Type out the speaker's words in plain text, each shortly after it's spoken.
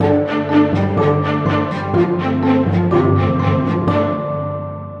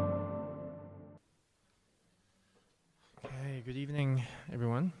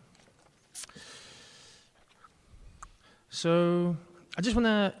So I just want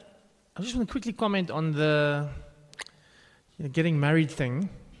to quickly comment on the getting married thing.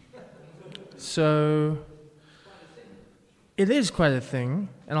 So it is quite a thing,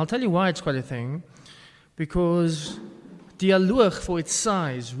 and I'll tell you why it's quite a thing. Because dialoog for its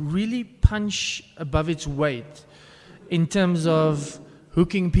size really punch above its weight in terms of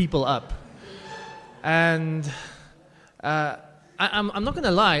hooking people up. And I'm not going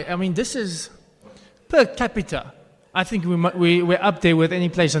to lie. I mean, this is per capita. I think we're up there with any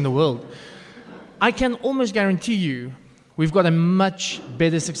place in the world. I can almost guarantee you we've got a much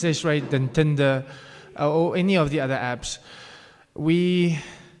better success rate than Tinder or any of the other apps.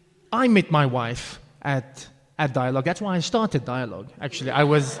 I met my wife at Dialogue. That's why I started Dialogue. Actually, I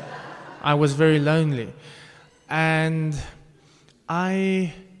was very lonely, and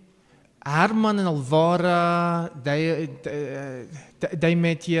Herman en Alvara, they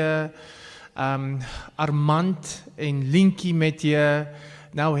met hier. Armand en Linky met hier.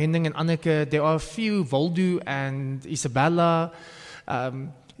 Now Hending and Anneke. There are a few, Voldu and Isabella.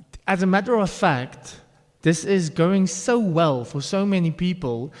 As a matter of fact, this is going so well for so many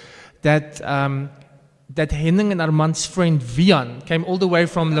people that Hending and Armand's friend Vian came all the way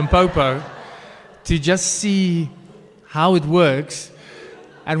from Limpopo to just see how it works.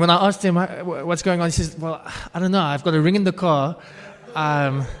 And when I asked him what's going on, he says, "Well, I don't know. I've got a ring in the car.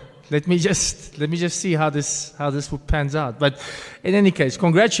 Let me just see how this pans out." But in any case,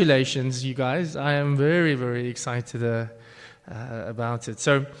 congratulations, you guys. I am very, very excited about it.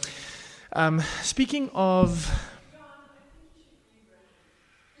 So, speaking of,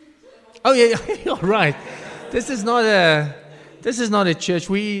 oh yeah, you're right. This is not a church.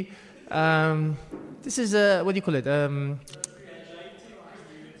 This is a, what do you call it?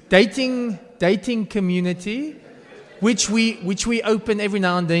 Dating community. Which we open every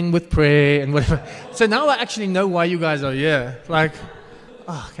now and then with prayer and whatever. So now I actually know why you guys are here. Like,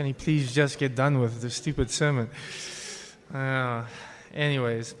 can you please just get done with the stupid sermon?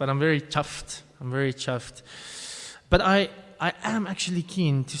 Anyways, but I'm very chuffed. But I am actually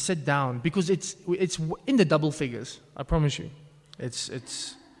keen to sit down because it's in the double figures. I promise you,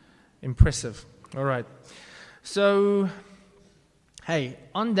 it's impressive. All right, so. Hey,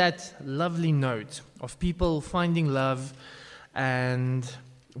 on that lovely note of people finding love and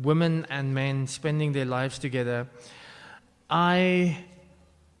women and men spending their lives together, I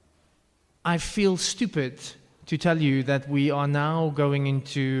feel stupid to tell you that we are now going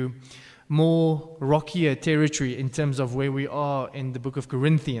into more rockier territory in terms of where we are in the book of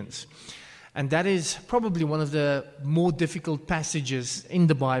Corinthians. And that is probably one of the more difficult passages in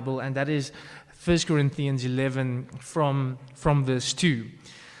the Bible, and that is 1 Corinthians 11 from verse 2.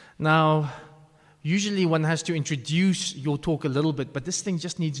 Now, usually one has to introduce your talk a little bit, but this thing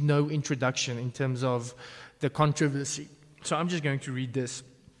just needs no introduction in terms of the controversy. So I'm just going to read this.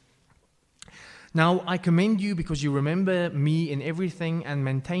 "Now I commend you because you remember me in everything and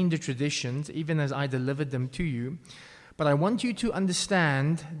maintain the traditions, even as I delivered them to you. But I want you to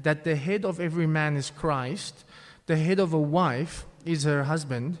understand that the head of every man is Christ, the head of a wife is her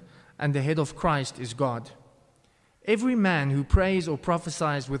husband, and the head of Christ is God. Every man who prays or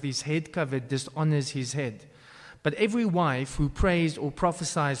prophesies with his head covered dishonors his head. But every wife who prays or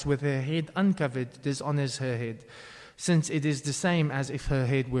prophesies with her head uncovered dishonors her head, since it is the same as if her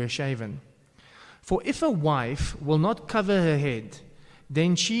head were shaven. For if a wife will not cover her head,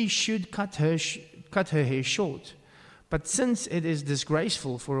 then she should cut her hair short. But since it is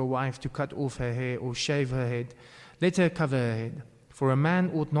disgraceful for a wife to cut off her hair or shave her head, let her cover her head. For a man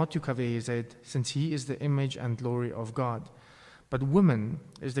ought not to cover his head, since he is the image and glory of God. But woman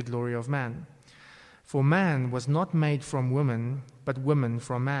is the glory of man. For man was not made from woman, but woman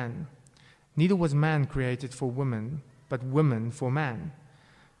from man. Neither was man created for woman, but woman for man.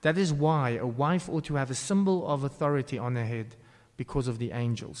 That is why a wife ought to have a symbol of authority on her head, because of the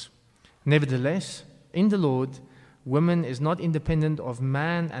angels. Nevertheless, in the Lord, woman is not independent of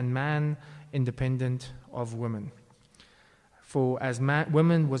man, and man independent of woman. For as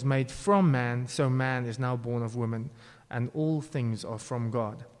woman was made from man, so man is now born of woman, and all things are from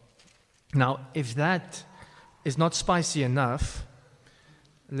God." Now, if that is not spicy enough,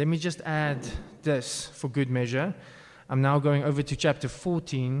 let me just add this for good measure. I'm now going over to chapter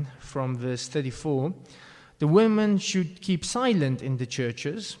 14 from verse 34. "The women should keep silent in the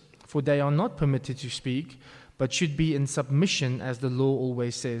churches, for they are not permitted to speak, but should be in submission, as the law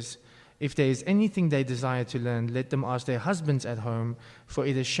always says. If there is anything they desire to learn, let them ask their husbands at home, for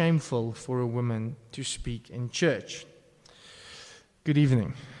it is shameful for a woman to speak in church." Good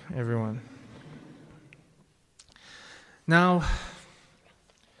evening, everyone. Now,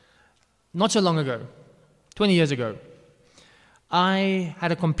 not so long ago, 20 years ago, I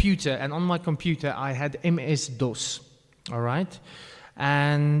had a computer, and on my computer I had MS-DOS, all right?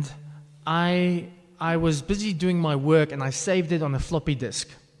 And I was busy doing my work, and I saved it on a floppy disk.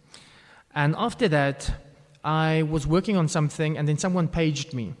 And after that, I was working on something, and then someone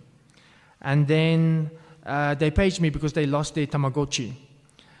paged me. And then they paged me because they lost their Tamagotchi.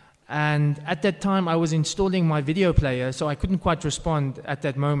 And at that time, I was installing my video player, so I couldn't quite respond at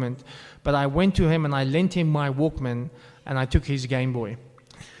that moment. But I went to him, and I lent him my Walkman, and I took his Game Boy.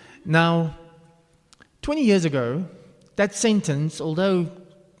 Now, 20 years ago, that sentence, although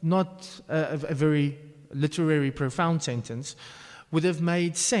not a very literary, profound sentence, would have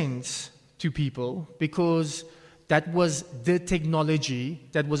made sense to people because that was the technology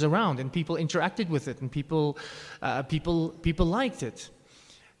that was around, and people interacted with it, and people liked it.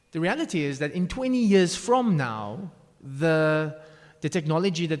 The reality is that in 20 years from now, the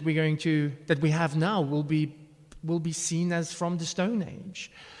technology that we have now will be seen as from the Stone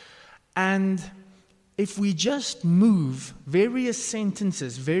Age. And if we just move various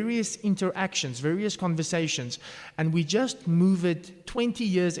sentences, various interactions, various conversations, and we just move it 20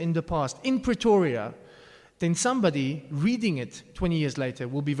 years in the past, in Pretoria, then somebody reading it 20 years later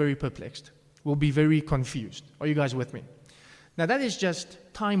will be very perplexed, will be very confused. Are you guys with me? Now that is just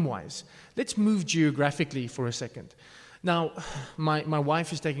time-wise. Let's move geographically for a second. Now, my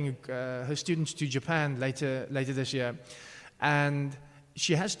wife is taking her students to Japan later this year, and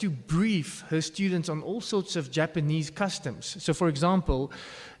she has to brief her students on all sorts of Japanese customs. So, for example,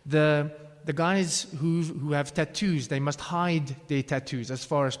 the guys who have tattoos, they must hide their tattoos as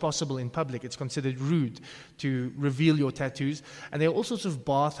far as possible in public. It's considered rude to reveal your tattoos. And there are all sorts of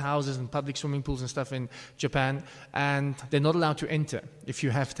bathhouses and public swimming pools and stuff in Japan, and they're not allowed to enter if you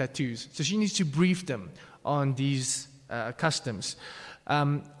have tattoos. So she needs to brief them on these customs.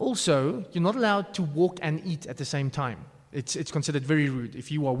 Also, you're not allowed to walk and eat at the same time. It's considered very rude.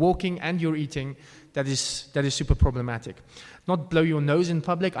 If you are walking and you're eating, that is super problematic. Not blow your nose in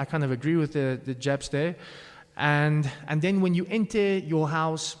public. I kind of agree with the Japs there. And then when you enter a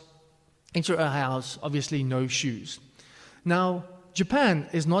house, obviously no shoes. Now, Japan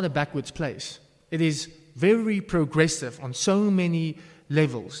is not a backwards place. It is very progressive on so many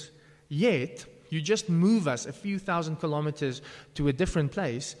levels. Yet, you just move us a few thousand kilometers to a different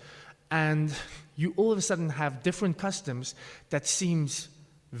place, and you all of a sudden have different customs that seems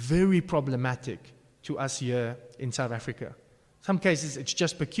very problematic to us here in South Africa. Some cases it's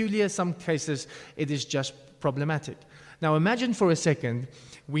just peculiar, some cases it is just problematic. Now imagine for a second,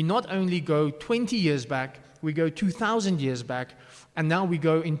 we not only go 20 years back, we go 2,000 years back, and now we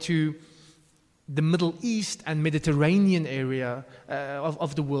go into the Middle East and Mediterranean area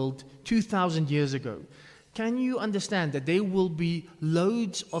of the world 2,000 years ago. Can you understand that there will be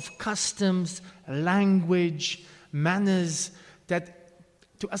loads of customs, language, manners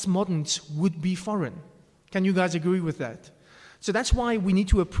that to us moderns would be foreign? Can you guys agree with that? So that's why we need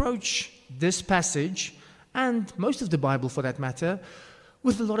to approach this passage, and most of the Bible for that matter,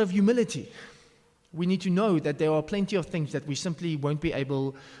 with a lot of humility. We need to know that there are plenty of things that we simply won't be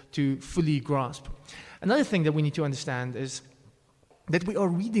able to fully grasp. Another thing that we need to understand is that we are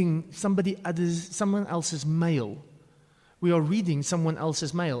reading someone else's mail. We are reading someone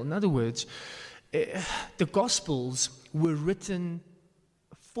else's mail. In other words, the Gospels were written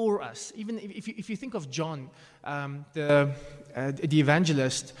for us. Even if you think of John, the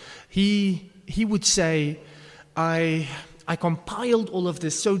evangelist, he would say, I compiled all of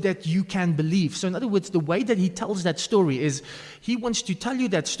this so that you can believe. So in other words, the way that he tells that story is he wants to tell you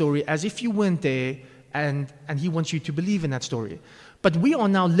that story as if you weren't there, and he wants you to believe in that story. But we are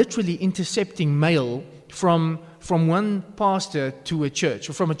now literally intercepting mail from one pastor to a church,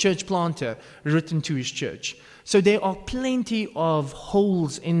 or from a church planter written to his church. So there are plenty of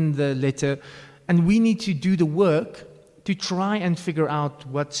holes in the letter, and we need to do the work to try and figure out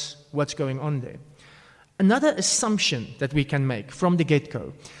what's going on there. Another assumption that we can make from the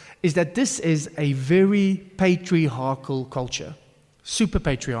get-go is that this is a very patriarchal culture, super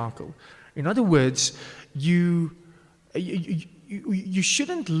patriarchal. In other words, you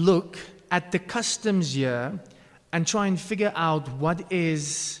shouldn't look at the customs here and try and figure out what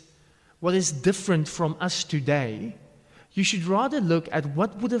is different from us today. You should rather look at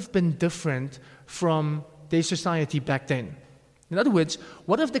what would have been different from their society back then. In other words,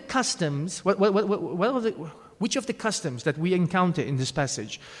 what of the customs, which of the customs that we encounter in this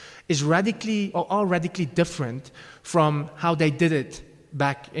passage is radically or are radically different from how they did it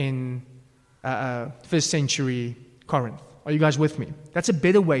back in first century Corinth? Are you guys with me? That's a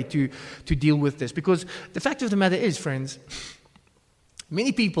better way to deal with this, because the fact of the matter is, friends,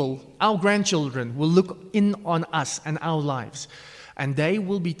 Many people, our grandchildren, will look in on us and our lives, and they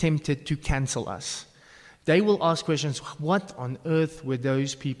will be tempted to cancel us. They will ask questions, what on earth were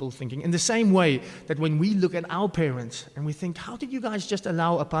those people thinking? In the same way that when we look at our parents and we think, how did you guys just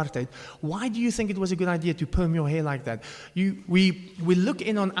allow apartheid? Why do you think it was a good idea to perm your hair like that? We look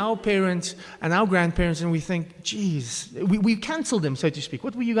in on our parents and our grandparents and we think, geez, we cancel them, so to speak.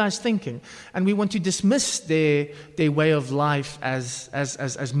 What were you guys thinking? And we want to dismiss their way of life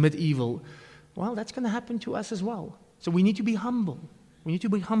as medieval. Well, that's going to happen to us as well. So we need to be humble. We need to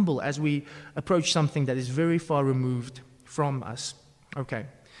be humble as we approach something that is very far removed from us. Okay.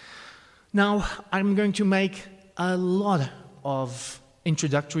 Now, I'm going to make a lot of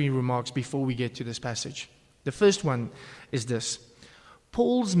introductory remarks before we get to this passage. The first one is this.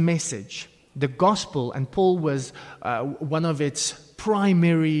 Paul's message, the gospel, and Paul was one of its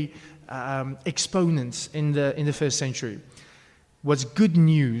primary exponents in the first century, was good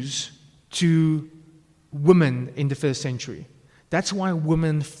news to women in the first century. That's why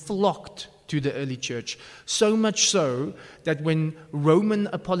women flocked to the early church. So much so that when Roman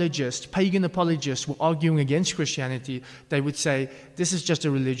apologists, pagan apologists were arguing against Christianity, they would say, this is just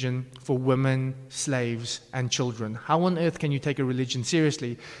a religion for women, slaves, and children. How on earth can you take a religion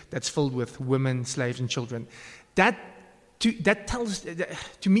seriously that's filled with women, slaves, and children? To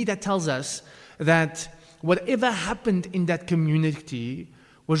me, that tells us that whatever happened in that community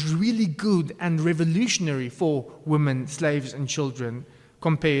was really good and revolutionary for women, slaves, and children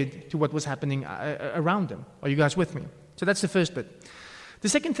compared to what was happening around them. Are you guys with me? So that's the first bit. The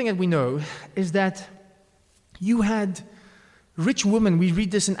second thing that we know is that you had rich women, we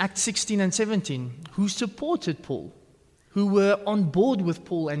read this in Acts 16 and 17, who supported Paul, who were on board with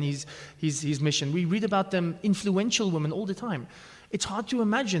Paul and his mission. We read about them, influential women, all the time. It's hard to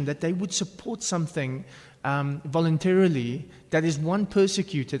imagine that they would support something voluntarily that is, one,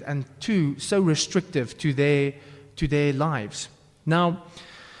 persecuted, and two, so restrictive to their lives. Now,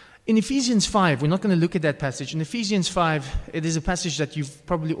 in Ephesians 5, we're not going to look at that passage. In Ephesians 5, it is a passage that you've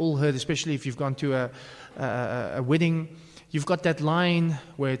probably all heard, especially if you've gone to a wedding. You've got that line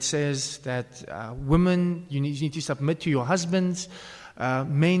where it says that women, you need to submit to your husbands.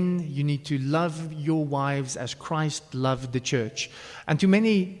 Men, you need to love your wives as Christ loved the church. And to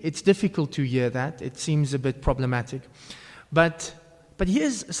many, it's difficult to hear that. It seems a bit problematic. But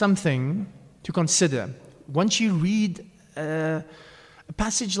here's something to consider. Once you read a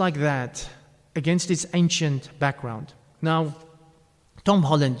passage like that against its ancient background. Now, Tom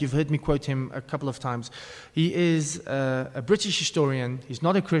Holland, you've heard me quote him a couple of times. He is a British historian. He's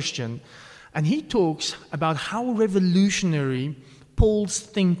not a Christian. And he talks about how revolutionary Paul's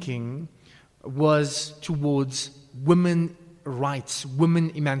thinking was towards women rights,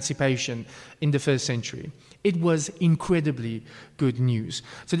 women emancipation in the first century. It was incredibly good news.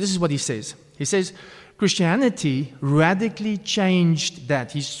 So this is what he says. He says, Christianity radically changed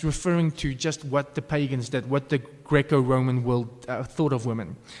that. He's referring to just what the pagans did, what the Greco-Roman world thought of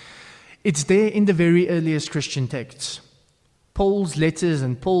women. It's there in the very earliest Christian texts. Paul's letters,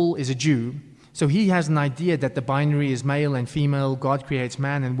 and Paul is a Jew, so he has an idea that the binary is male and female, God creates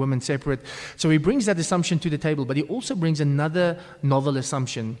man and woman separate. So he brings that assumption to the table, but he also brings another novel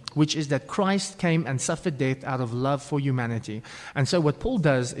assumption, which is that Christ came and suffered death out of love for humanity. And so what Paul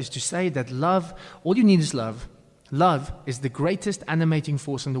does is to say that love, all you need is love. Love is the greatest animating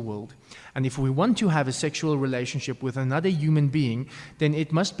force in the world. And if we want to have a sexual relationship with another human being, then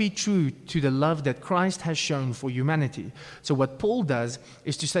it must be true to the love that Christ has shown for humanity. So what Paul does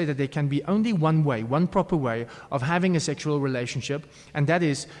is to say that there can be only one way, one proper way of having a sexual relationship, and that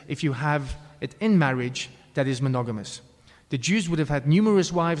is if you have it in marriage that is monogamous. The Jews would have had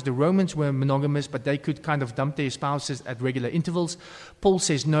numerous wives. The Romans were monogamous, but they could kind of dump their spouses at regular intervals. Paul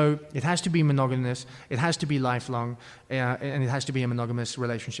says, no, it has to be monogamous, it has to be lifelong, and it has to be a monogamous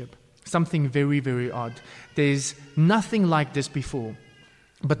relationship. Something very, very odd. There's nothing like this before.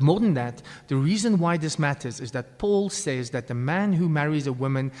 But more than that, the reason why this matters is that Paul says that the man who marries a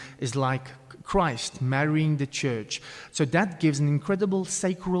woman is like Christ marrying the church. So that gives an incredible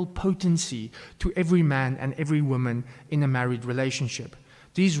sacral potency to every man and every woman in a married relationship.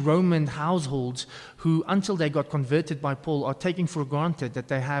 These Roman households who, until they got converted by Paul, are taking for granted that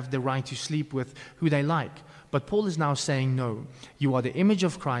they have the right to sleep with who they like. But Paul is now saying, no, you are the image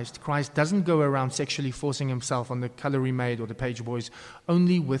of Christ. Christ doesn't go around sexually forcing himself on the cutlery maid or the page boys,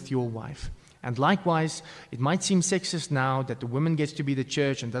 only with your wife. And likewise, it might seem sexist now that the woman gets to be the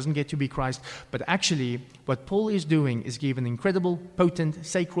church and doesn't get to be Christ, but actually what Paul is doing is giving incredible, potent,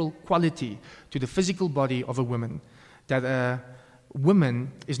 sacral quality to the physical body of a woman, that a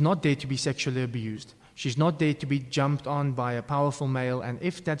woman is not there to be sexually abused. She's not there to be jumped on by a powerful male. And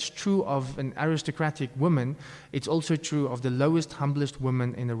if that's true of an aristocratic woman, it's also true of the lowest, humblest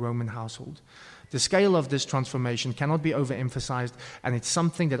woman in a Roman household. The scale of this transformation cannot be overemphasized, and it's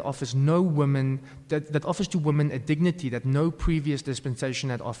something that offers that offers to women a dignity that no previous dispensation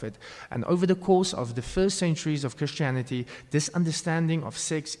had offered. And over the course of the first centuries of Christianity, this understanding of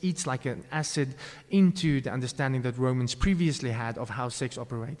sex eats like an acid into the understanding that Romans previously had of how sex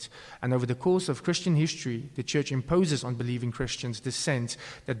operates. And over the course of Christian history, the church imposes on believing Christians this sense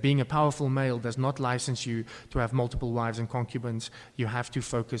that being a powerful male does not license you to have multiple wives and concubines. You have to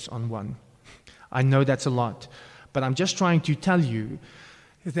focus on one. I know that's a lot, but I'm just trying to tell you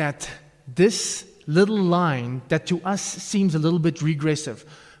that this little line that to us seems a little bit regressive,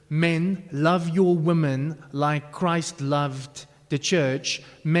 men, love your women like Christ loved the church,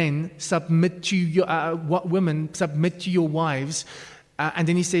 men, submit to your women, submit to your wives, and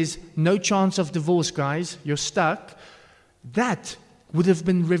then he says, no chance of divorce, guys, you're stuck. That would have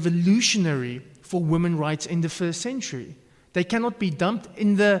been revolutionary for women's rights in the first century. They cannot be dumped.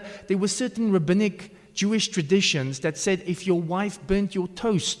 There were certain rabbinic Jewish traditions that said if your wife burnt your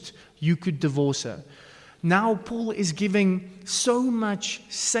toast, you could divorce her. Now Paul is giving so much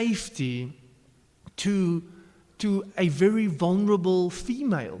safety to a very vulnerable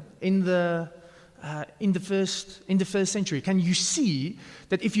female in the first century. Can you see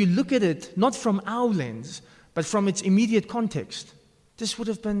that if you look at it not from our lens, but from its immediate context, this would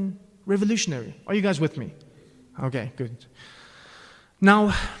have been revolutionary? Are you guys with me? Okay, good.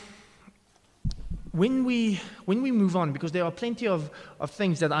 Now, when we move on, because there are plenty of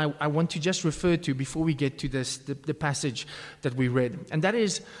things that I want to just refer to before we get to the passage that we read, and that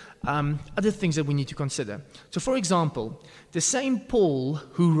is other things that we need to consider. So, for example, the same Paul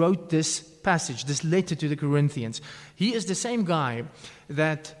who wrote this passage, this letter to the Corinthians, he is the same guy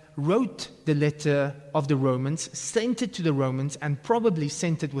that wrote the letter of the Romans, sent it to the Romans, and probably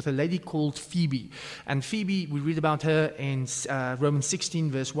sent it with a lady called Phoebe. And Phoebe, we read about her in Romans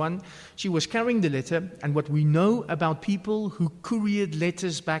 16, verse 1. She was carrying the letter, and what we know about people who couriered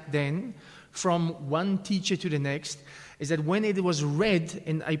letters back then from one teacher to the next is that when it was read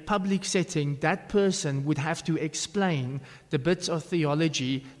in a public setting, that person would have to explain the bits of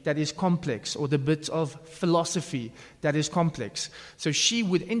theology that is complex or the bits of philosophy that is complex. So she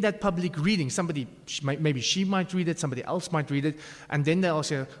would, in that public reading, maybe she might read it, somebody else might read it, and then they'll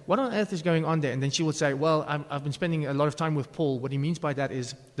say, what on earth is going on there? And then she would say, well, I've been spending a lot of time with Paul. What he means by that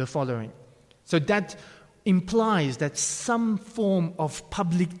is the following. So that implies that some form of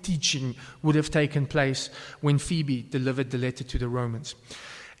public teaching would have taken place when Phoebe delivered the letter to the Romans.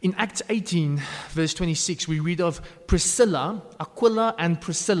 In Acts 18, verse 26, we read of Aquila and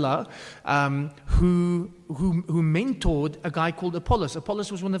Priscilla, who mentored a guy called Apollos.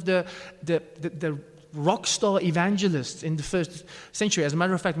 Apollos was one of the rock star evangelists in the first century. As a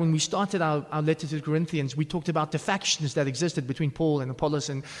matter of fact, when we started our letter to the Corinthians, we talked about the factions that existed between Paul and Apollos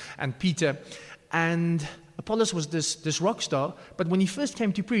and Peter. And Apollos was this rock star, but when he first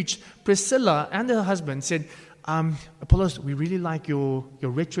came to preach, Priscilla and her husband said, Apollos, we really like your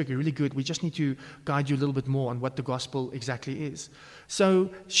rhetoric, you're really good. We just need to guide you a little bit more on what the gospel exactly is.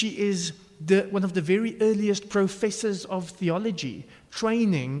 So she is one of the very earliest professors of theology,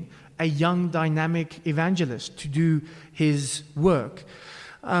 training a young, dynamic evangelist to do his work.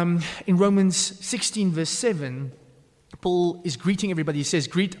 In Romans 16, verse 7, Paul is greeting everybody. He says,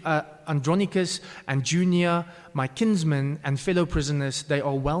 greet Andronicus and Junia, my kinsmen and fellow prisoners. They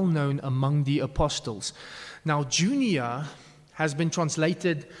are well known among the apostles. Now, Junia has been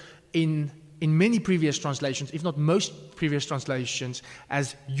translated in many previous translations, if not most previous translations,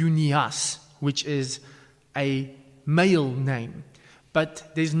 as Eunias, which is a male name.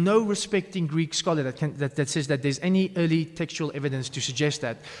 But there's no respecting Greek scholar that says that there's any early textual evidence to suggest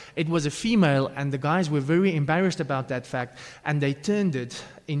that. It was a female, and the guys were very embarrassed about that fact, and they turned it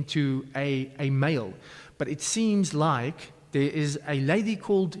into a male. But it seems like there is a lady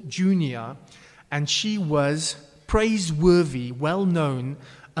called Junia, and she was praiseworthy, well known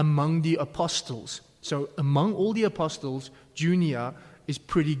among the apostles. So among all the apostles, Junia is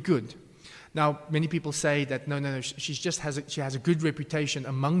pretty good. Now, many people say that no, she has a good reputation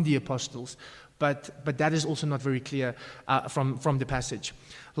among the apostles, but that is also not very clear from the passage.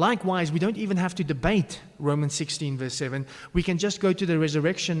 Likewise, we don't even have to debate Romans 16, verse 7. We can just go to the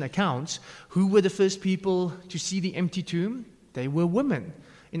resurrection accounts. Who were the first people to see the empty tomb? They were women.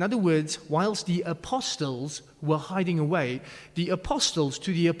 In other words, whilst the apostles were hiding away, the apostles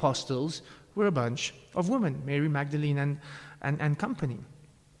to the apostles were a bunch of women, Mary Magdalene and company.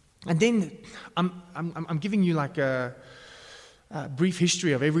 And then I'm giving you like a brief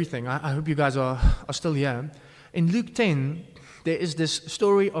history of everything. I hope you guys are still here. In Luke 10, there is this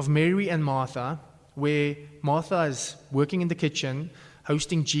story of Mary and Martha, where Martha is working in the kitchen,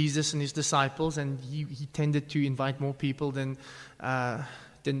 hosting Jesus and his disciples, and he tended to invite more people than a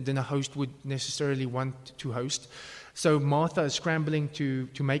host would necessarily want to host. So Martha is scrambling to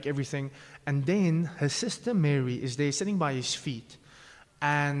make everything, and then her sister Mary is there sitting by his feet,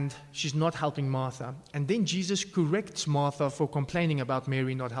 and she's not helping Martha. And then Jesus corrects Martha for complaining about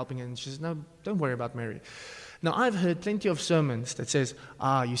Mary not helping her, and she says, no, don't worry about Mary. Now, I've heard plenty of sermons that says,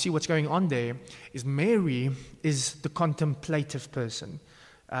 you see what's going on there is Mary is the contemplative person.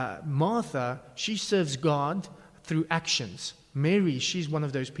 Martha, she serves God through actions. Mary, she's one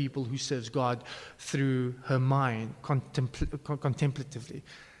of those people who serves God through her mind, contemplatively.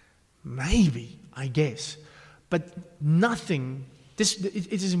 Maybe, I guess. But nothing.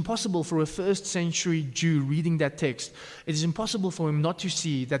 It is impossible for a first century Jew reading that text. It is impossible for him not to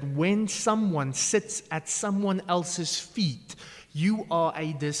see that when someone sits at someone else's feet, you are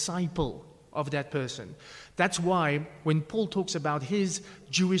a disciple of that person. That's why when Paul talks about his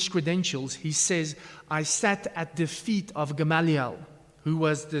Jewish credentials, he says, I sat at the feet of Gamaliel, who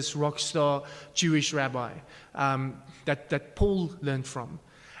was this rock star Jewish rabbi that Paul learned from.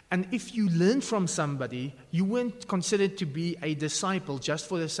 And if you learn from somebody, you weren't considered to be a disciple just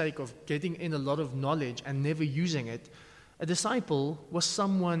for the sake of getting in a lot of knowledge and never using it. A disciple was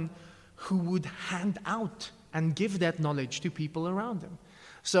someone who would hand out and give that knowledge to people around them.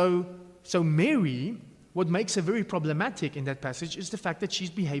 So Mary, what makes her very problematic in that passage is the fact that she's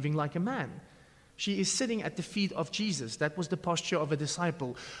behaving like a man. She is sitting at the feet of Jesus. That was the posture of a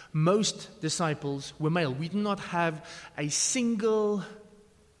disciple. Most disciples were male. We do not have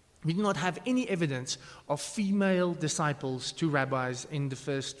any evidence of female disciples to rabbis in the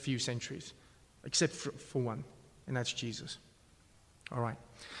first few centuries, except for one, and that's Jesus. All right.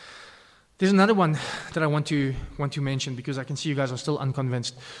 There's another one that I want to mention because I can see you guys are still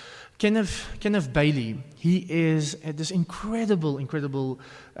unconvinced. Kenneth Bailey, he is this incredible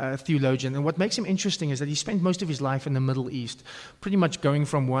theologian, and what makes him interesting is that he spent most of his life in the Middle East, pretty much going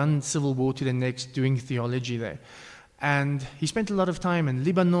from one civil war to the next, doing theology there. And he spent a lot of time in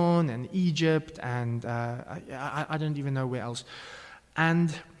Lebanon and Egypt and I don't even know where else.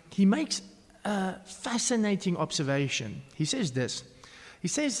 And he makes a fascinating observation. He says this. He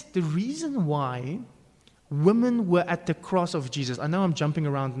says the reason why women were at the cross of Jesus. I know I'm jumping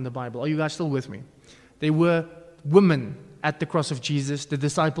around in the Bible. Are you guys still with me? There were women at the cross of Jesus. The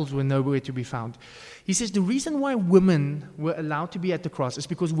disciples were nowhere to be found. He says the reason why women were allowed to be at the cross is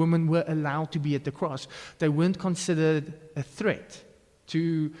because women were allowed to be at the cross. They weren't considered a threat.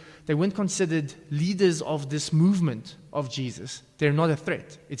 They weren't considered leaders of this movement of Jesus. They're not a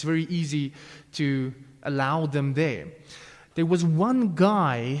threat. It's very easy to allow them there. There was one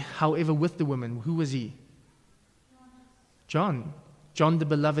guy, however, with the women. Who was he? John, the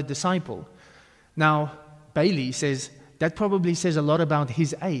beloved disciple. Now, Bailey says that probably says a lot about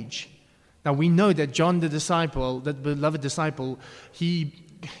his age. Now, we know that John the disciple, that beloved disciple, he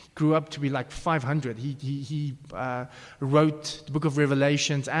grew up to be like 500. He wrote the book of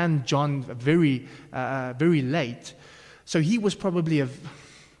Revelations and John very late. So he was probably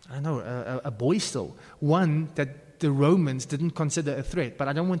a boy still, one that the Romans didn't consider a threat. But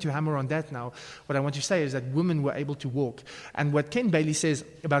I don't want to hammer on that now. What I want to say is that women were able to walk. And what Ken Bailey says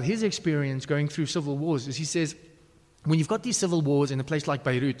about his experience going through civil wars is he says, when you've got these civil wars in a place like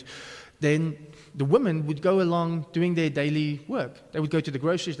Beirut, then the women would go along doing their daily work. They would go to the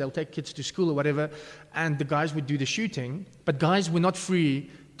groceries, they'll take kids to school or whatever, and the guys would do the shooting. But guys were not free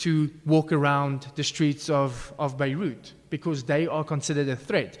to walk around the streets of Beirut because they are considered a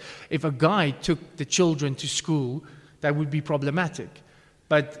threat. If a guy took the children to school, that would be problematic.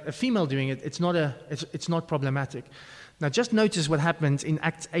 But a female doing it, it's not problematic. Now just notice what happens in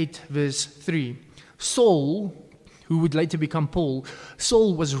Acts 8 verse 3. Saul, who would later become Paul,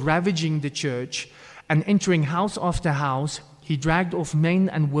 Saul was ravaging the church and entering house after house. He dragged off men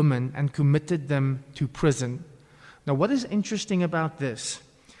and women and committed them to prison. Now what is interesting about this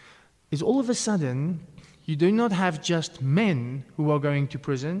is all of a sudden, you do not have just men who are going to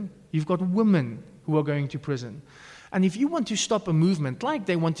prison, you've got women who are going to prison. And if you want to stop a movement, like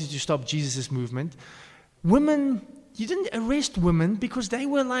they wanted to stop Jesus' movement, women, you didn't arrest women because they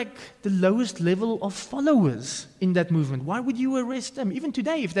were like the lowest level of followers in that movement. Why would you arrest them? Even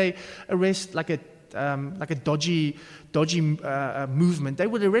today, if they arrest like a dodgy movement, they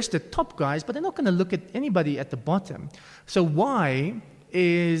would arrest the top guys, but they're not going to look at anybody at the bottom. So why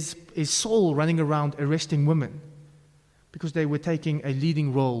is Saul running around arresting women? Because they were taking a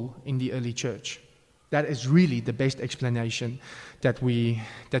leading role in the early church. That is really the best explanation that we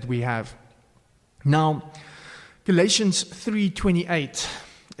have. Now, Galatians 3:28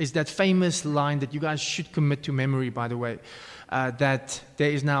 is that famous line that you guys should commit to memory, by the way, that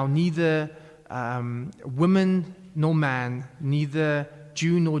there is now neither woman nor man, neither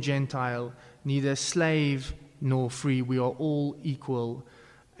Jew nor Gentile, neither slave nor free. We are all equal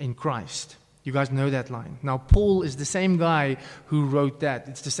in Christ. You guys know that line. Now, Paul is the same guy who wrote that.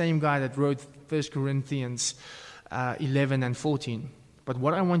 It's the same guy that wrote 1 Corinthians 11 and 14. But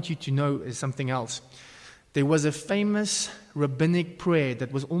what I want you to know is something else. There was a famous rabbinic prayer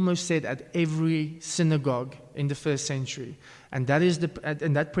that was almost said at every synagogue in the first century. And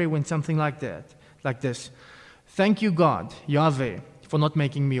that prayer went something like this. Thank you, God, Yahweh, for not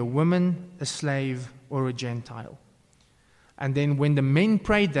making me a woman, a slave, or a Gentile. And then when the men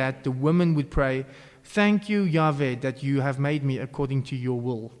prayed that, the women would pray, thank you, Yahweh, that you have made me according to your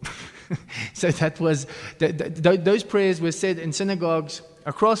will. So that was, those prayers were said in synagogues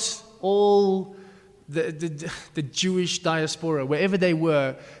across all the Jewish diaspora. Wherever they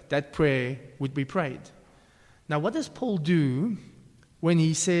were, that prayer would be prayed. Now, what does Paul do when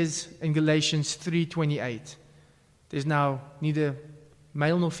he says in Galatians 3:28, there's now neither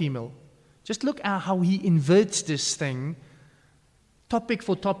male nor female? Just look at how he inverts this thing, topic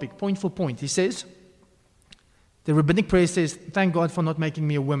for topic, point for point. He says, the rabbinic prayer says, thank God for not making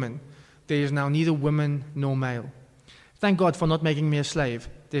me a woman. There is now neither woman nor male. Thank God for not making me a slave.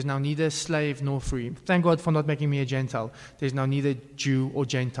 There's now neither slave nor free. Thank God for not making me a Gentile. There's now neither Jew or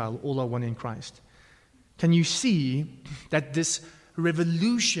Gentile. All are one in Christ. Can you see that this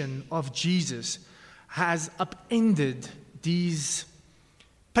revolution of Jesus has upended these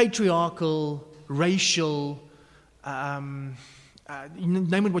patriarchal, racial, name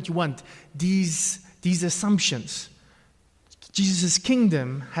it what you want, these assumptions? Jesus'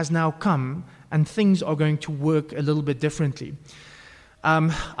 kingdom has now come, and things are going to work a little bit differently.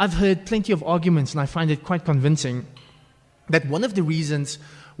 I've heard plenty of arguments, and I find it quite convincing, that one of the reasons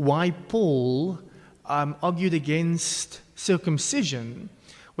why Paul argued against circumcision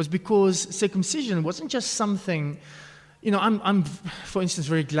was because circumcision wasn't just something, I'm for instance,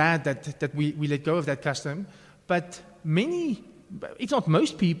 very glad that we let go of that custom, but many, if not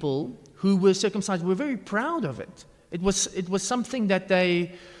most people who were circumcised were very proud of it. It was something that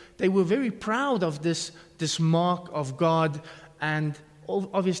they were very proud of, this mark of God, and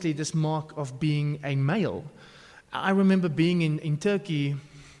obviously this mark of being a male. I remember being in Turkey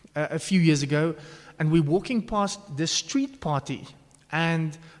a few years ago, and we're walking past this street party,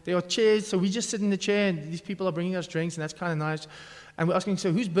 and there are chairs, so we just sit in the chair, and these people are bringing us drinks, and that's kind of nice. And we're asking,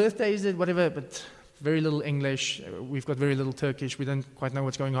 so whose birthday is it, whatever, but very little English. We've got very little Turkish. We don't quite know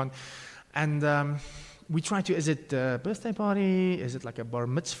what's going on. And we try to, is it a birthday party? Is it like a bar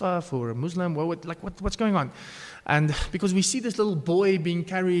mitzvah for a Muslim? What's going on? And because we see this little boy being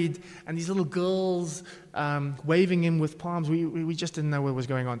carried and these little girls waving him with palms, we just didn't know what was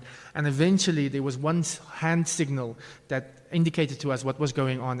going on. And eventually there was one hand signal that indicated to us what was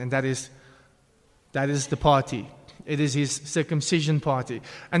going on, and that is the party. It is his circumcision party.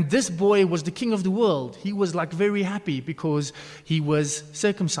 And this boy was the king of the world. He was very happy because he was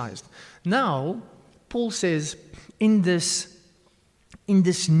circumcised. Now, Paul says, in this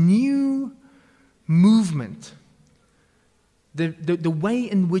new movement, the way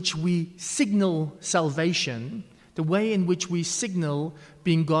in which we signal salvation, the way in which we signal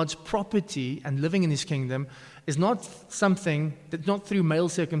being God's property and living in his kingdom, is not something that, not through male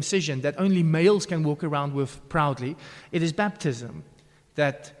circumcision, that only males can walk around with proudly. It is baptism,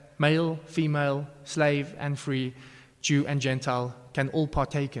 that male, female, slave and free, Jew and Gentile can all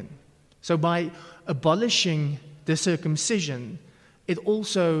partake in. So by abolishing the circumcision, it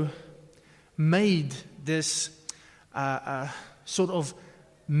also made this sort of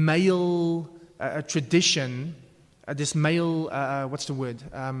male tradition, this male,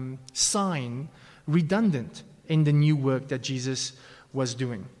 sign, redundant in the new work that Jesus was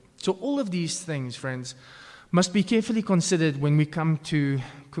doing. So all of these things, friends, must be carefully considered when we come to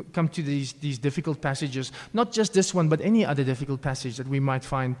these difficult passages, not just this one, but any other difficult passage that we might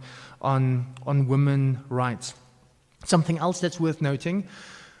find on women rights. Something else that's worth noting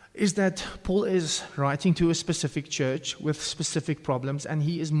is that Paul is writing to a specific church with specific problems, and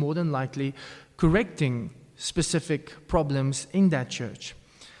he is more than likely correcting specific problems in that church.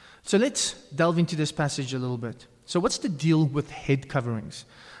 So let's delve into this passage a little bit. So what's the deal with head coverings?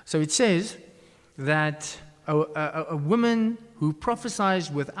 So it says that a woman who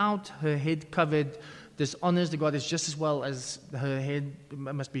prophesies without her head covered dishonors the goddess just as well as her head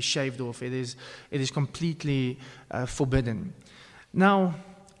must be shaved off. It is completely forbidden. Now,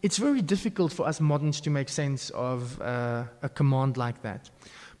 it's very difficult for us moderns to make sense of a command like that.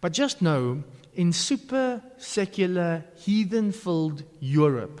 But just know, in super secular, heathen-filled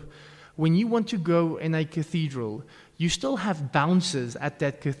Europe, when you want to go in a cathedral, you still have bouncers at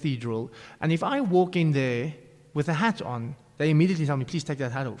that cathedral. And if I walk in there with a hat on, they immediately tell me, please take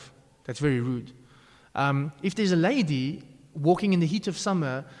that hat off. That's very rude. If there's a lady walking in the heat of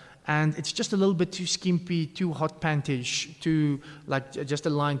summer and it's just a little bit too skimpy, too hot pantish, too, like just a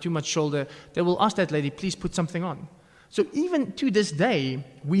line, too much shoulder, they will ask that lady, please put something on. So even to this day,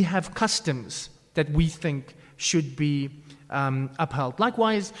 we have customs that we think should be upheld.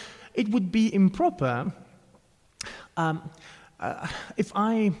 Likewise, it would be improper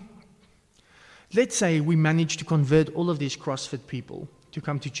let's say we manage to convert all of these CrossFit people to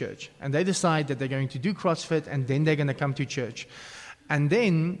come to church, and they decide that they're going to do CrossFit, and then they're going to come to church. And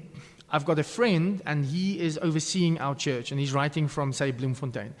then I've got a friend, and he is overseeing our church, and he's writing from, say,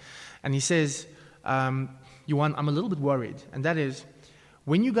 Bloemfontein. And he says, Johan, I'm a little bit worried, and that is,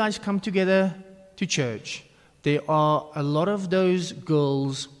 when you guys come together to church, there are a lot of those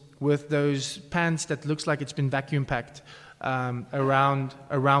girls with those pants that looks like it's been vacuum packed around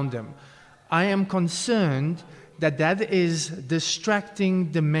them. I am concerned that is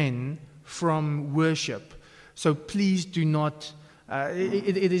distracting the men from worship. So please do not,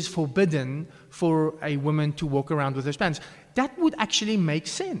 it is forbidden for a woman to walk around with those pants. That would actually make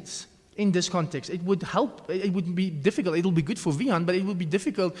sense in this context. It would help, it would be difficult, it will be good for Vian, but it would be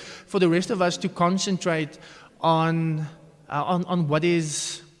difficult for the rest of us to concentrate on what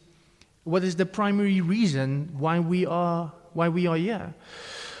is the primary reason why we are here.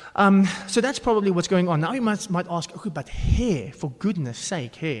 So that's probably what's going on. Now you might ask, okay, but hair, for goodness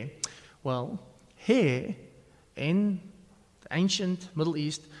sake, hair. Well, hair in the ancient Middle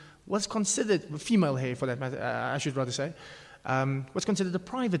East was considered, female hair for that matter, I should rather say, was considered a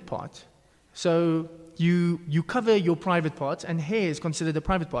private part. So you cover your private parts, and hair is considered a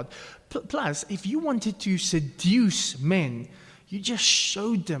private part. Plus, if you wanted to seduce men, you just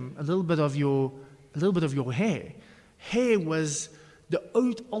showed them a little bit of your hair. Hair was the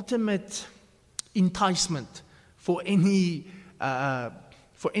ultimate enticement for any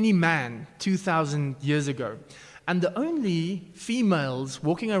man 2,000 years ago. And the only females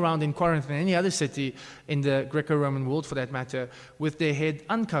walking around in Corinth and any other city in the Greco-Roman world, for that matter, with their head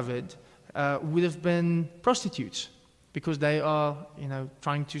uncovered, would have been prostitutes, because they are,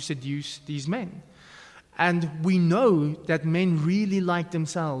 trying to seduce these men. And we know that men really like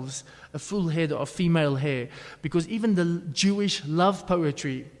themselves a full head of female hair, because even the Jewish love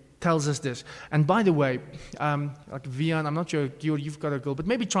poetry tells us this. And by the way, like Vian, I'm not sure, you've got a girl, but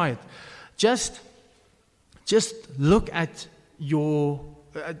maybe try it. Just look at your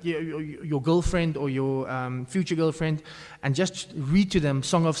girlfriend or your future girlfriend, and just read to them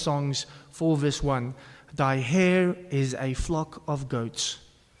Song of Songs 4 verse 1. Thy hair is a flock of goats.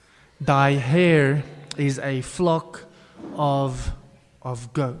 Thy hair is a flock of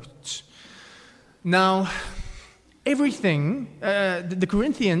goats. Now, everything, the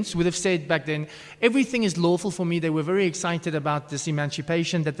Corinthians would have said back then, everything is lawful for me. They were very excited about this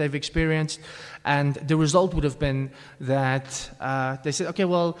emancipation that they've experienced, and the result would have been that they said, okay,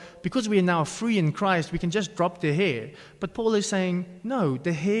 well, because we are now free in Christ, we can just drop the hair. But Paul is saying, no,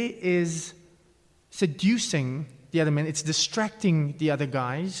 the hair is seducing the other men. It's distracting the other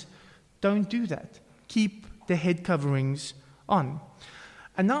guys. Don't do that. Keep the head coverings on.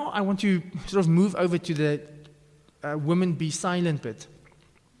 And now I want to sort of move over to the women be silent bit.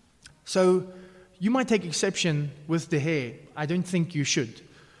 So you might take exception with the hair. I don't think you should.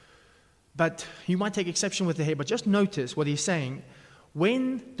 But you might take exception with the hair. But just notice what he's saying.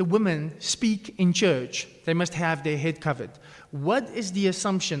 When the women speak in church, they must have their head covered. What is the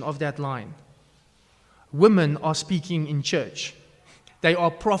assumption of that line? Women are speaking in church. They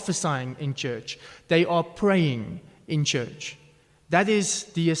are prophesying in church. They are praying in church. That is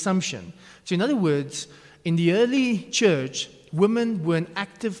the assumption. So in other words, in the early church, women were an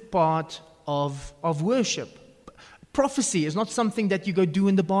active part of worship. Prophecy is not something that you go do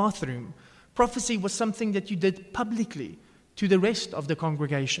in the bathroom. Prophecy was something that you did publicly to the rest of the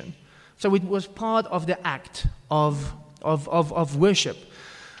congregation. So it was part of the act of worship.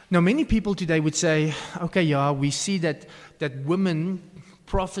 Now, many people today would say, okay, yeah, we see that women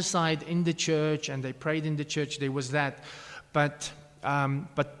prophesied in the church and they prayed in the church, there was that. But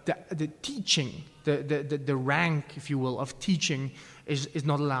the teaching, the rank, if you will, of teaching is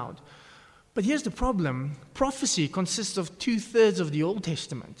not allowed. But here's the problem. Prophecy consists of 2/3 of the Old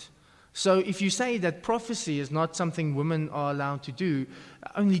Testament. So if you say that prophecy is not something women are allowed to do,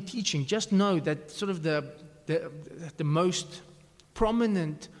 only teaching, just know that sort of the most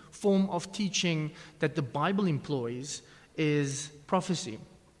prominent form of teaching that the Bible employs is prophecy.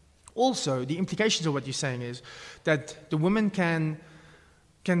 Also, the implications of what you're saying is that the woman can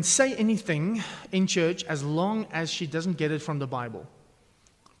say anything in church as long as she doesn't get it from the Bible.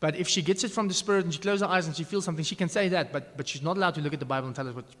 But if she gets it from the Spirit and she closes her eyes and she feels something, she can say that, but she's not allowed to look at the Bible and tell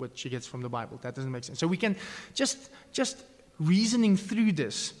us what she gets from the Bible. That doesn't make sense. So we can just reasoning through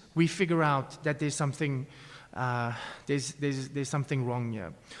this, we figure out that there's something something wrong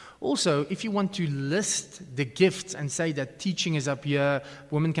here. Also, if you want to list the gifts and say that teaching is up here,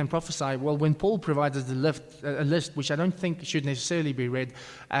 women can prophesy, well, when Paul provides us a list, which I don't think should necessarily be read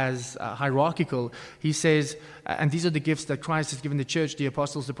as hierarchical, he says, and these are the gifts that Christ has given the church, the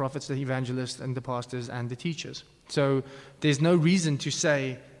apostles, the prophets, the evangelists, and the pastors, and the teachers. So there's no reason to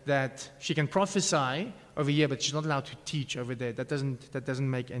say that she can prophesy over here, but she's not allowed to teach over there. That doesn't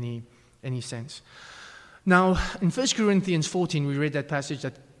make any sense. Now, in 1 Corinthians 14, we read that passage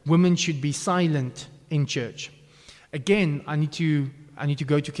that women should be silent in church. Again, I need to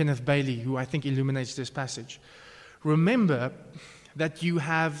go to Kenneth Bailey, who I think illuminates this passage. Remember that you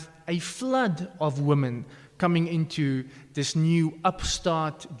have a flood of women coming into this new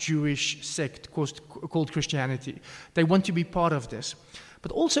upstart Jewish sect called Christianity. They want to be part of this.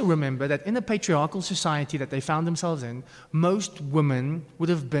 But also remember that in a patriarchal society that they found themselves in, most women would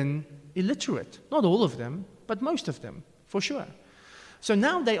have been illiterate. Not all of them, but most of them, for sure. So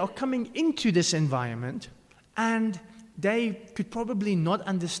now they are coming into this environment, and they could probably not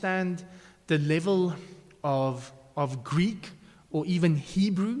understand the level of Greek or even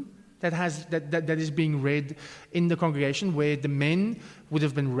Hebrew that is being read in the congregation, where the men would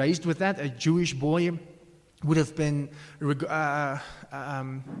have been raised with that. A Jewish boy would have been, it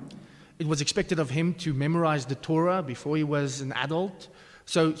was expected of him to memorize the Torah before he was an adult.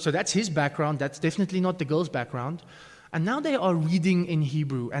 So that's his background. That's definitely not the girl's background. And now they are reading in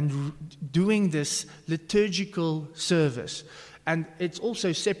Hebrew and doing this liturgical service. And it's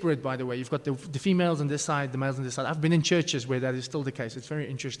also separate, by the way. You've got the females on this side, the males on this side. I've been in churches where that is still the case. It's very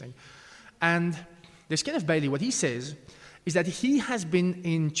interesting. And there's Kenneth Bailey. What he says is that he has been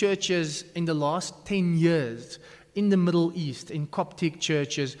in churches in the last 10 years in the Middle East, in Coptic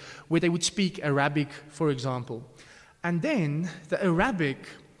churches, where they would speak Arabic, for example. And then the Arabic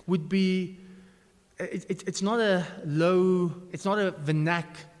would be, it's not a vernac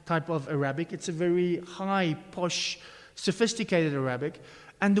type of Arabic. It's a very high, posh, sophisticated Arabic.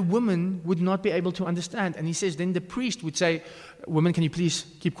 And the woman would not be able to understand. And he says, then the priest would say, women, can you please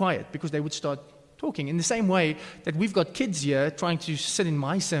keep quiet? Because they would start talking. In the same way that we've got kids here trying to sit in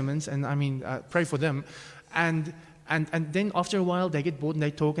my sermons, and pray for them. And then after a while, they get bored and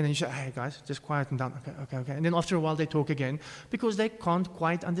they talk, and then you say, hey guys, just quieten down. Okay. And then after a while, they talk again because they can't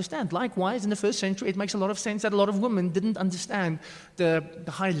quite understand. Likewise, in the first century, it makes a lot of sense that a lot of women didn't understand the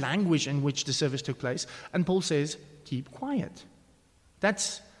high language in which the service took place. And Paul says, keep quiet.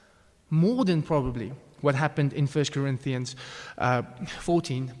 That's more than probably what happened in 1 Corinthians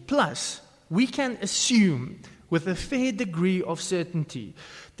 14. Plus, we can assume with a fair degree of certainty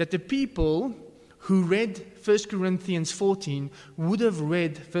that the people who read 1 Corinthians 14 would have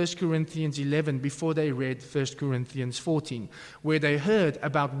read 1 Corinthians 11 before they read 1 Corinthians 14, where they heard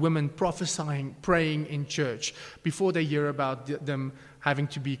about women prophesying, praying in church, before they hear about them having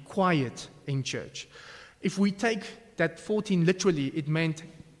to be quiet in church. If we take that 14 literally, it meant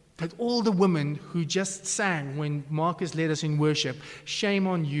that all the women who just sang when Marcus led us in worship, shame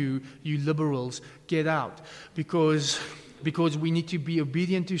on you, you liberals, get out, because we need to be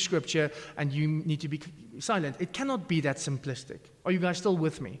obedient to Scripture and you need to be silent. It cannot be that simplistic. Are you guys still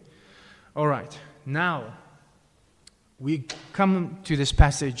with me? All right. Now, we come to this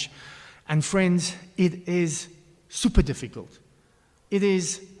passage, and friends, it is super difficult. It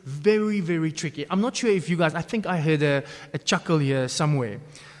is very, very tricky. I'm not sure if you guys, I think I heard a chuckle here somewhere.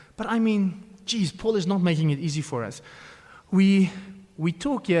 But I mean, geez, Paul is not making it easy for us. We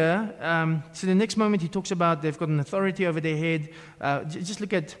talk here, so the next moment he talks about they've got an authority over their head. Just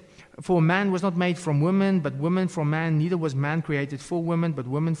look at, for man was not made from woman, but woman from man. Neither was man created for woman, but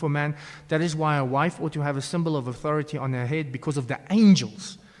woman for man. That is why a wife ought to have a symbol of authority on her head because of the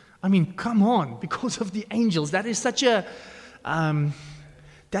angels. I mean, come on, because of the angels. That is such a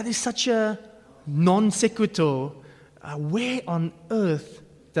non sequitur. Where on earth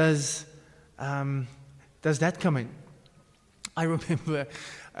does that come in? I remember,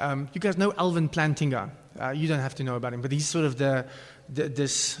 you guys know Alvin Plantinga. You don't have to know about him, but he's sort of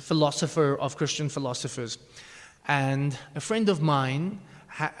this philosopher of Christian philosophers. And a friend of mine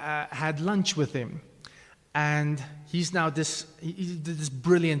had lunch with him. And he's now this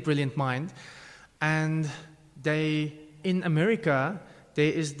brilliant mind. And they in America,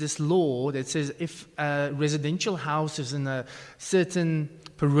 there is this law that says if a residential house is in a certain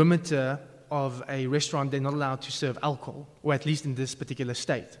perimeter of a restaurant, they're not allowed to serve alcohol, or at least in this particular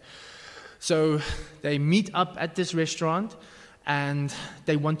state. So they meet up at this restaurant, and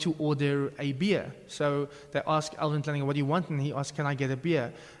they want to order a beer. So they ask Alvin Planning, what do you want? And he asks, can I get a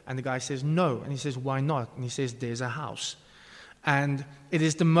beer? And the guy says, no. And he says, why not? And he says, there's a house. And it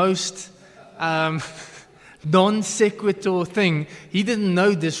is the most non sequitur thing. He didn't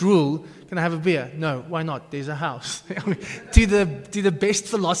know this rule. Can I have a beer? No. Why not? There's a house. to the best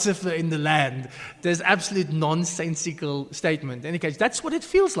philosopher in the land, there's absolute nonsensical statement. In any case, that's what it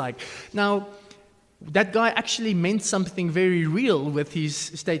feels like. Now, that guy actually meant something very real with his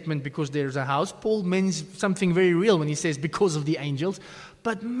statement, because there's a house. Paul means something very real when he says because of the angels.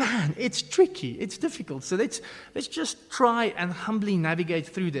 But man, it's tricky, it's difficult. So let's just try and humbly navigate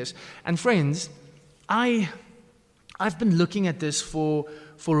through this. And friends, I've been looking at this for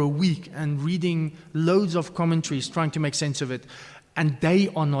a week and reading loads of commentaries trying to make sense of it, and they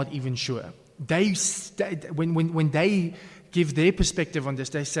are not even sure. When they give their perspective on this,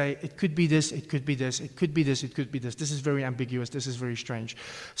 they say it could be this, it could be this, it could be this, it could be this. This is very ambiguous. This is very strange.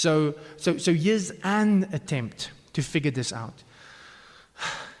 So here's an attempt to figure this out.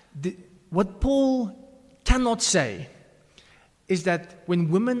 What Paul cannot say is that when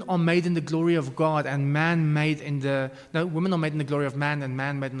women are made in the glory of God and women are made in the glory of man and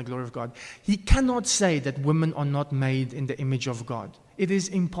man made in the glory of God, he cannot say that women are not made in the image of God. It is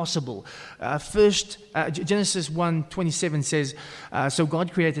impossible. Genesis 1:27 says, so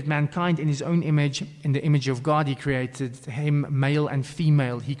God created mankind in his own image. In the image of God, he created him, male and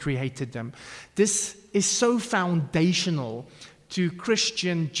female. He created them. This is so foundational to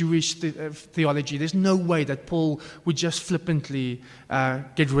Christian Jewish theology. There's no way that Paul would just flippantly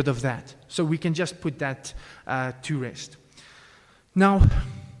get rid of that. So we can just put that to rest. Now,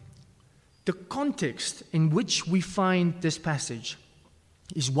 the context in which we find this passage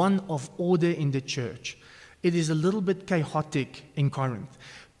is one of order in the church. It is a little bit chaotic in Corinth.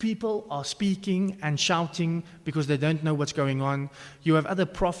 People are speaking and shouting because they don't know what's going on. You have other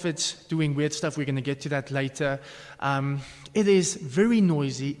prophets doing weird stuff. We're going to get to that later. It is very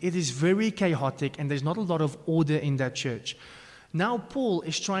noisy. It is very chaotic, and there's not a lot of order in that church. Now Paul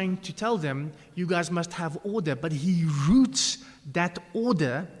is trying to tell them, you guys must have order, but he roots that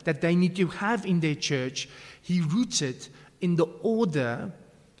order that they need to have in their church, he roots it in the order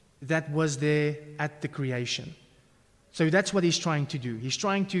that was there at the creation. So that's what he's trying to do. He's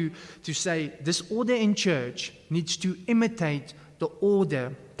trying to say this order in church needs to imitate the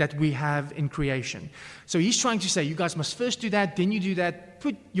order that we have in creation. So he's trying to say, you guys must first do that, then you do that,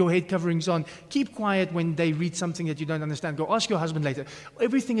 put your head coverings on, keep quiet when they read something that you don't understand, go ask your husband later.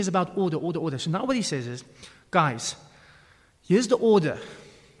 Everything is about order, order, order. So now what he says is, guys, here's the order.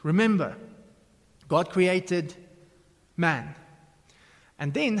 Remember, God created man.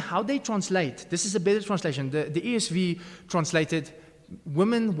 And then how they translate, this is a better translation. The ESV translated,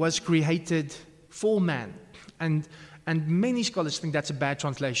 woman was created for man. And many scholars think that's a bad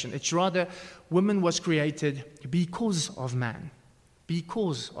translation. It's rather, woman was created because of man.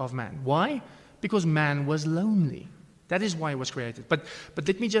 Because of man. Why? Because man was lonely. That is why it was created. But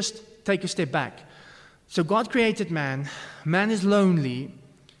let me just take a step back. So God created man. Man is lonely.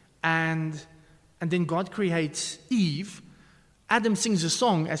 And then God creates Eve. Adam sings a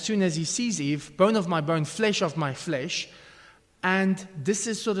song as soon as he sees Eve, bone of my bone, flesh of my flesh. And this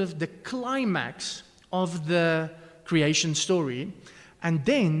is sort of the climax of the creation story. And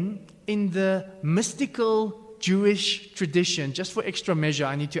then in the mystical Jewish tradition, just for extra measure,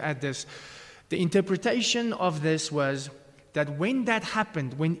 I need to add this. The interpretation of this was that when that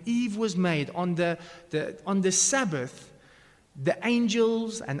happened, when Eve was made on the Sabbath, the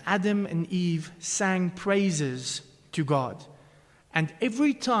angels and Adam and Eve sang praises to God. And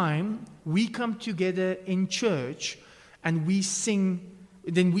every time we come together in church and we sing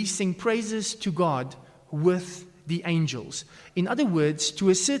praises to God with the angels. In other words, to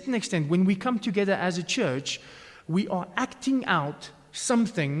a certain extent, when we come together as a church, we are acting out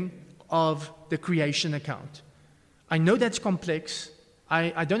something of the creation account. I know that's complex.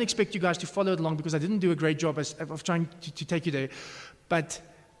 I don't expect you guys to follow it along because I didn't do a great job of trying to take you there. But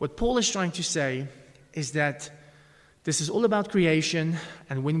what Paul is trying to say is that this is all about creation,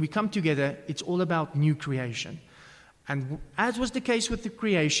 and when we come together, it's all about new creation. And as was the case with the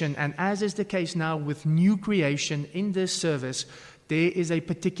creation, and as is the case now with new creation in this service, there is a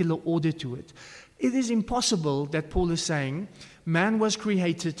particular order to it. It is impossible that Paul is saying, man was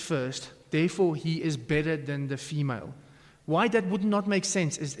created first, therefore he is better than the female. Why that would not make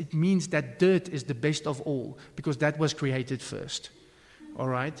sense is it means that dirt is the best of all, because that was created first. All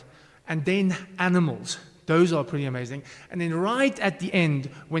right? And then animals. Those are pretty amazing. And then right at the end,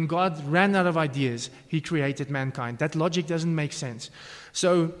 when God ran out of ideas, he created mankind. That logic doesn't make sense.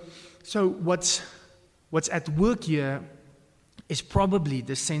 So what's at work here is probably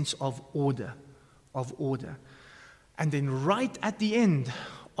the sense of order. And then right at the end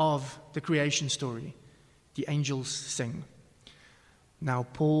of the creation story, the angels sing. Now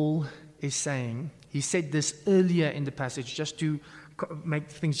Paul is saying, he said this earlier in the passage just to make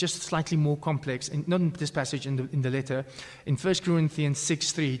things just slightly more complex, and not in this passage, in the letter. In 1 Corinthians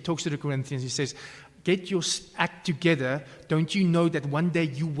 6:3, he talks to the Corinthians, he says, get your act together, don't you know that one day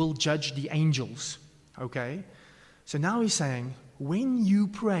you will judge the angels? Okay? So now he's saying, when you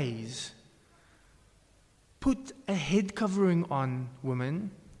praise, put a head covering on, women.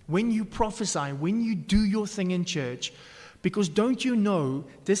 When you prophesy, when you do your thing in church, because don't you know,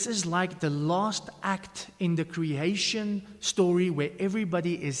 this is like the last act in the creation story where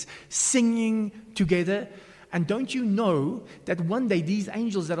everybody is singing together. And don't you know that one day these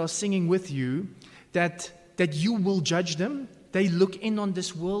angels that are singing with you, that you will judge them? They look in on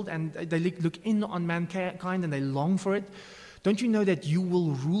this world and they look in on mankind and they long for it. Don't you know that you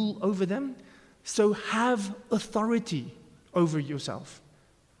will rule over them? So have authority over yourself.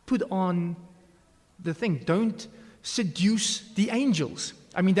 Put on the thing. Don't seduce the angels.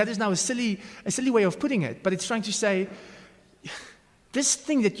 I mean, that is now a silly way of putting it, but it's trying to say, this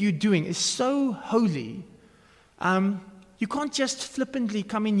thing that you're doing is so holy, you can't just flippantly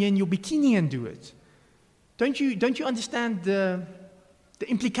come in here in your bikini and do it. Don't you understand the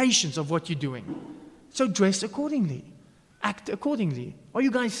implications of what you're doing? So dress accordingly. Act accordingly. Are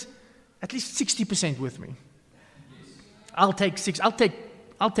you guys at least 60% with me? I'll take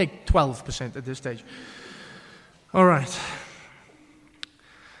 12% at this stage. All right.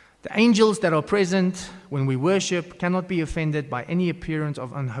 The angels that are present when we worship cannot be offended by any appearance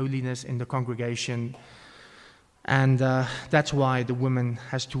of unholiness in the congregation. And that's why the woman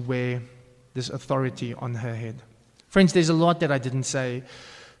has to wear this authority on her head. Friends, there's a lot that I didn't say.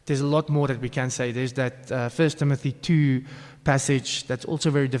 There's a lot more that we can say. There's that 1 Timothy 2 passage that's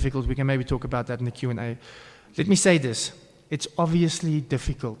also very difficult. We can maybe talk about that in the Q&A. Let me say this. It's obviously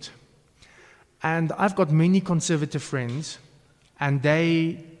difficult. And I've got many conservative friends, and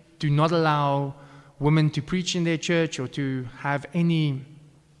they do not allow women to preach in their church or to have any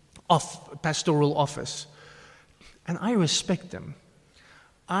pastoral office. And I respect them.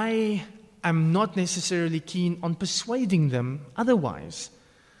 I am not necessarily keen on persuading them otherwise.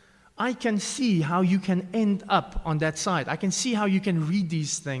 I can see how you can end up on that side. I can see how you can read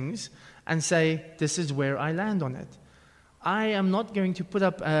these things and say, this is where I land on it. I am not going to put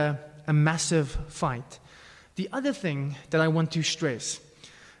up a massive fight. The other thing that I want to stress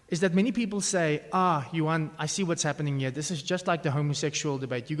is that many people say, Johan, I see what's happening here. This is just like the homosexual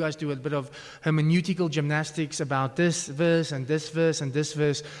debate. You guys do a bit of hermeneutical gymnastics about this verse and this verse and this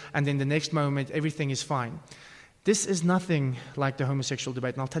verse, and then the next moment everything is fine. This is nothing like the homosexual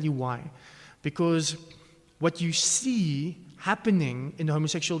debate, and I'll tell you why. Because what you see happening in the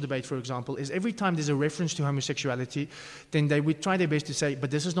homosexual debate, for example, is every time there's a reference to homosexuality, then they would try their best to say, but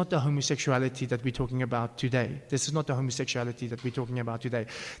this is not the homosexuality that we're talking about today. This is not the homosexuality that we're talking about today.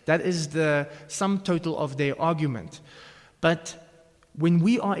 That is the sum total of their argument. But when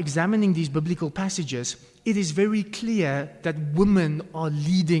we are examining these biblical passages, it is very clear that women are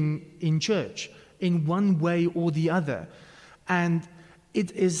leading in church in one way or the other. And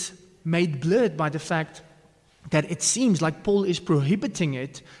it is made blurred by the fact that it seems like Paul is prohibiting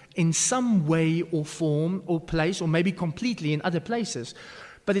it in some way or form or place, or maybe completely in other places.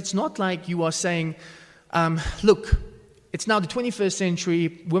 But it's not like you are saying, look, it's now the 21st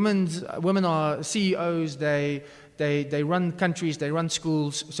century, women are CEOs, they run countries, they run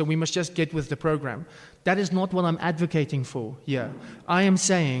schools, so we must just get with the program. That is not what I'm advocating for here. I am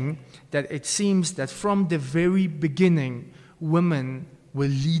saying that it seems that from the very beginning, women were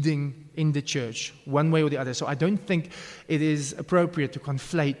leading in the church, one way or the other. So I don't think it is appropriate to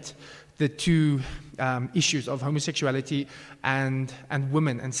conflate the two issues of homosexuality and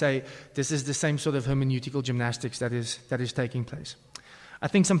women and say this is the same sort of hermeneutical gymnastics that is taking place. I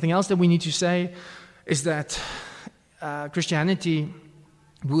think something else that we need to say is that Christianity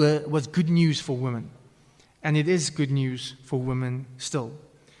was good news for women, and it is good news for women still.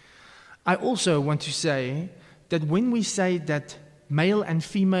 I also want to say that when we say that male and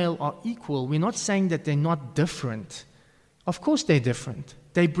female are equal, we're not saying that they're not different. Of course they're different.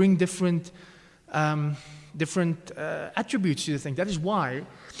 They bring different attributes to the thing. That is why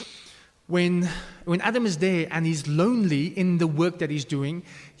when Adam is there and he's lonely in the work that he's doing,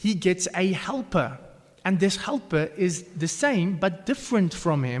 he gets a helper. And this helper is the same but different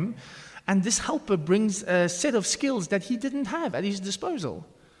from him. And this helper brings a set of skills that he didn't have at his disposal.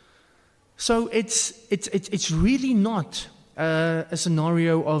 So it's really not a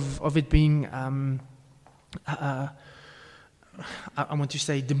scenario of it being, I want to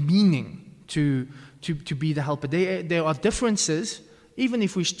say, demeaning to be the helper. There are differences, even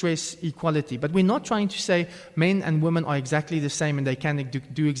if we stress equality. But we're not trying to say men and women are exactly the same and they can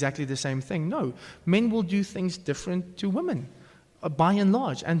do exactly the same thing. No, men will do things different to women, by and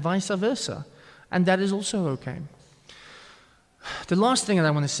large, and vice versa. And that is also okay. The last thing that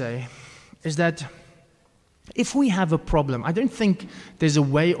I want to say is that if we have a problem, I don't think there's a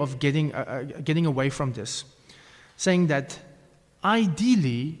way of getting away from this, saying that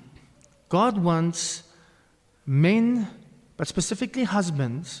ideally God wants men, but specifically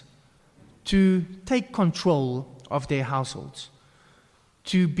husbands, to take control of their households,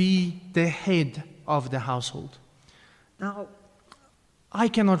 to be the head of the household. Now, I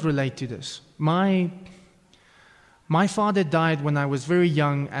cannot relate to this. My father died when I was very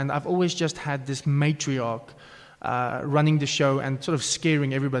young, and I've always just had this matriarch running the show and sort of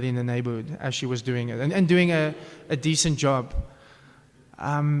scaring everybody in the neighborhood as she was doing it, and doing a decent job.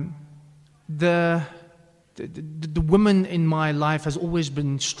 The woman in my life has always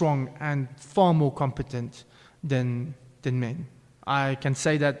been strong and far more competent than men. I can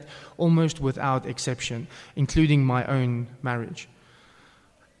say that almost without exception, including my own marriage.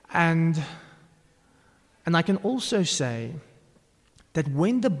 And I can also say that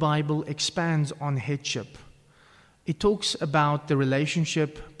when the Bible expands on headship, it talks about the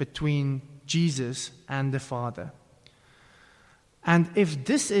relationship between Jesus and the Father. And if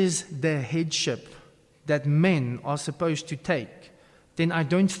this is the headship that men are supposed to take, then I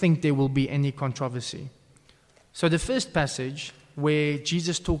don't think there will be any controversy. So the first passage where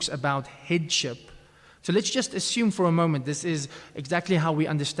Jesus talks about headship, so let's just assume for a moment this is exactly how we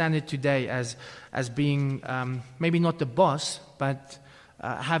understand it today, as being maybe not the boss, but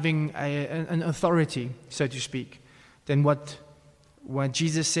having an authority, so to speak. Then what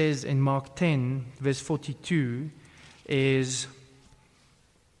Jesus says in Mark 10, verse 42 is,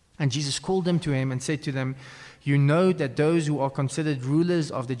 and Jesus called them to him and said to them, "You know that those who are considered rulers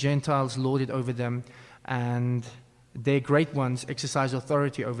of the Gentiles lord it over them, and their great ones exercise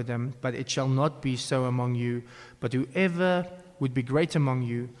authority over them, but it shall not be so among you. But whoever would be great among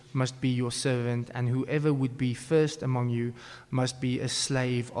you must be your servant, and whoever would be first among you must be a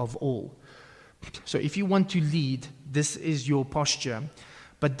slave of all." So if you want to lead, this is your posture.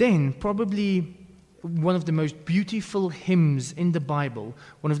 But then probably one of the most beautiful hymns in the Bible,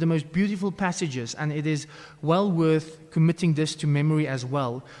 one of the most beautiful passages, and it is well worth committing this to memory as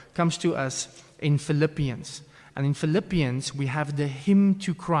well, comes to us in Philippians. And in Philippians, we have the hymn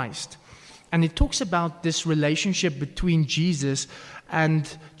to Christ. And it talks about this relationship between Jesus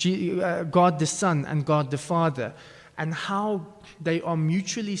and God the Son and God the Father, and how they are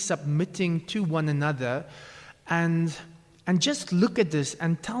mutually submitting to one another. And just look at this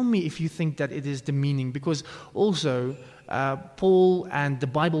and tell me if you think that it is demeaning, because also Paul and the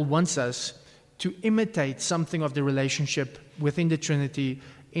Bible wants us to imitate something of the relationship within the Trinity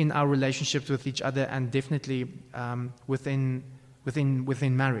in our relationships with each other, and definitely within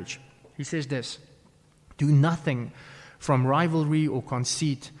marriage. He says this: "Do nothing from rivalry or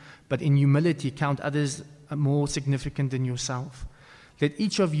conceit, but in humility count others more significant than yourself. Let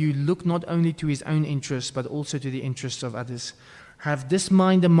each of you look not only to his own interests, but also to the interests of others. Have this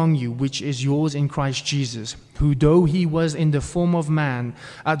mind among you, which is yours in Christ Jesus, who though he was in the form of man,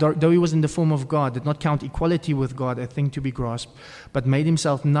 though he was in the form of God, did not count equality with God a thing to be grasped, but made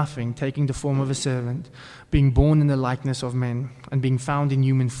himself nothing, taking the form of a servant, being born in the likeness of men, and being found in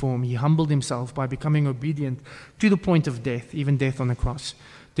human form. He humbled himself by becoming obedient to the point of death, even death on the cross.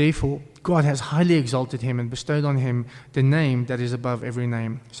 Therefore, God has highly exalted him and bestowed on him the name that is above every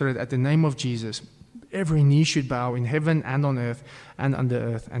name, so that at the name of Jesus every knee should bow in heaven and on earth and under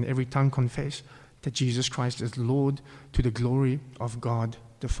earth, and every tongue confess that Jesus Christ is Lord, to the glory of God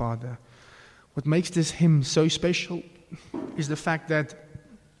the Father." What makes this hymn so special is the fact that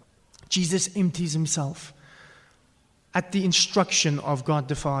Jesus empties himself at the instruction of God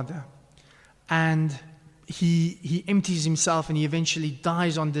the Father. And he empties himself, and he eventually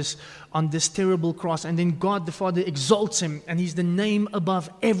dies on this terrible cross. And then God the Father exalts him, and he's the name above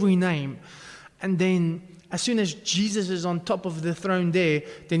every name. And then as soon as Jesus is on top of the throne there,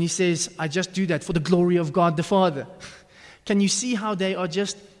 then he says, "I just do that for the glory of God the Father." Can you see how they are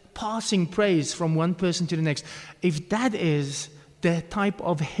just passing praise from one person to the next? If that is the type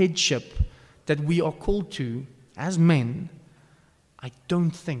of headship that we are called to as men, I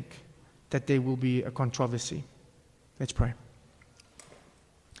don't think that there will be a controversy. Let's pray.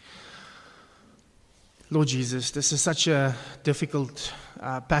 Lord Jesus, this is such a difficult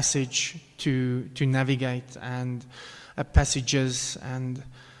passage to navigate, and passages, and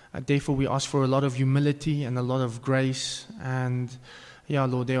therefore we ask for a lot of humility and a lot of grace. And yeah,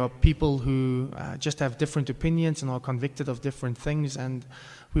 Lord, there are people who just have different opinions and are convicted of different things, and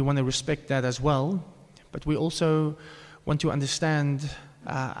we want to respect that as well. But we also want to understand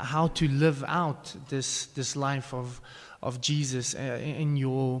how to live out this life of Jesus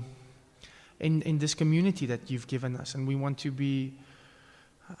in this community that you've given us, and we want to be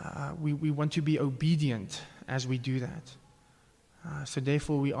we want to be obedient as we do that. So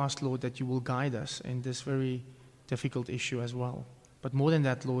therefore, we ask, Lord, that you will guide us in this very difficult issue as well. But more than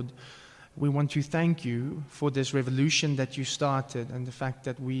that, Lord, we want to thank you for this revolution that you started, and the fact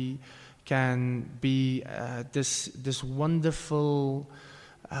that we can be this wonderful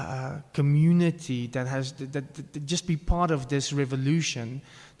community that just be part of this revolution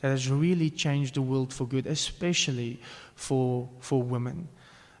that has really changed the world for good, especially for women.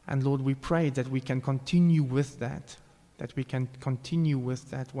 And Lord, we pray that we can continue with that we can continue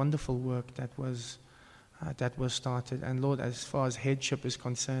with that wonderful work that was started. And Lord, as far as headship is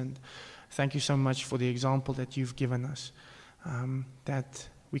concerned, thank you so much for the example that you've given us, that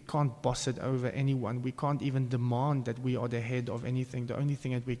we can't boss it over anyone. We can't even demand that we are the head of anything. The only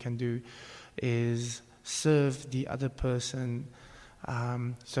thing that we can do is serve the other person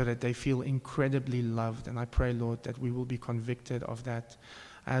so that they feel incredibly loved. And I pray, Lord, that we will be convicted of that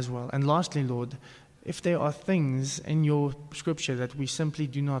as well. And lastly, Lord, if there are things in your scripture that we simply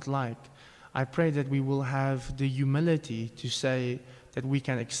do not like, I pray that we will have the humility to say that we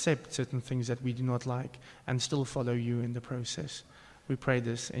can accept certain things that we do not like and still follow you in the process. We pray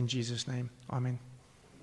this in Jesus' name. Amen.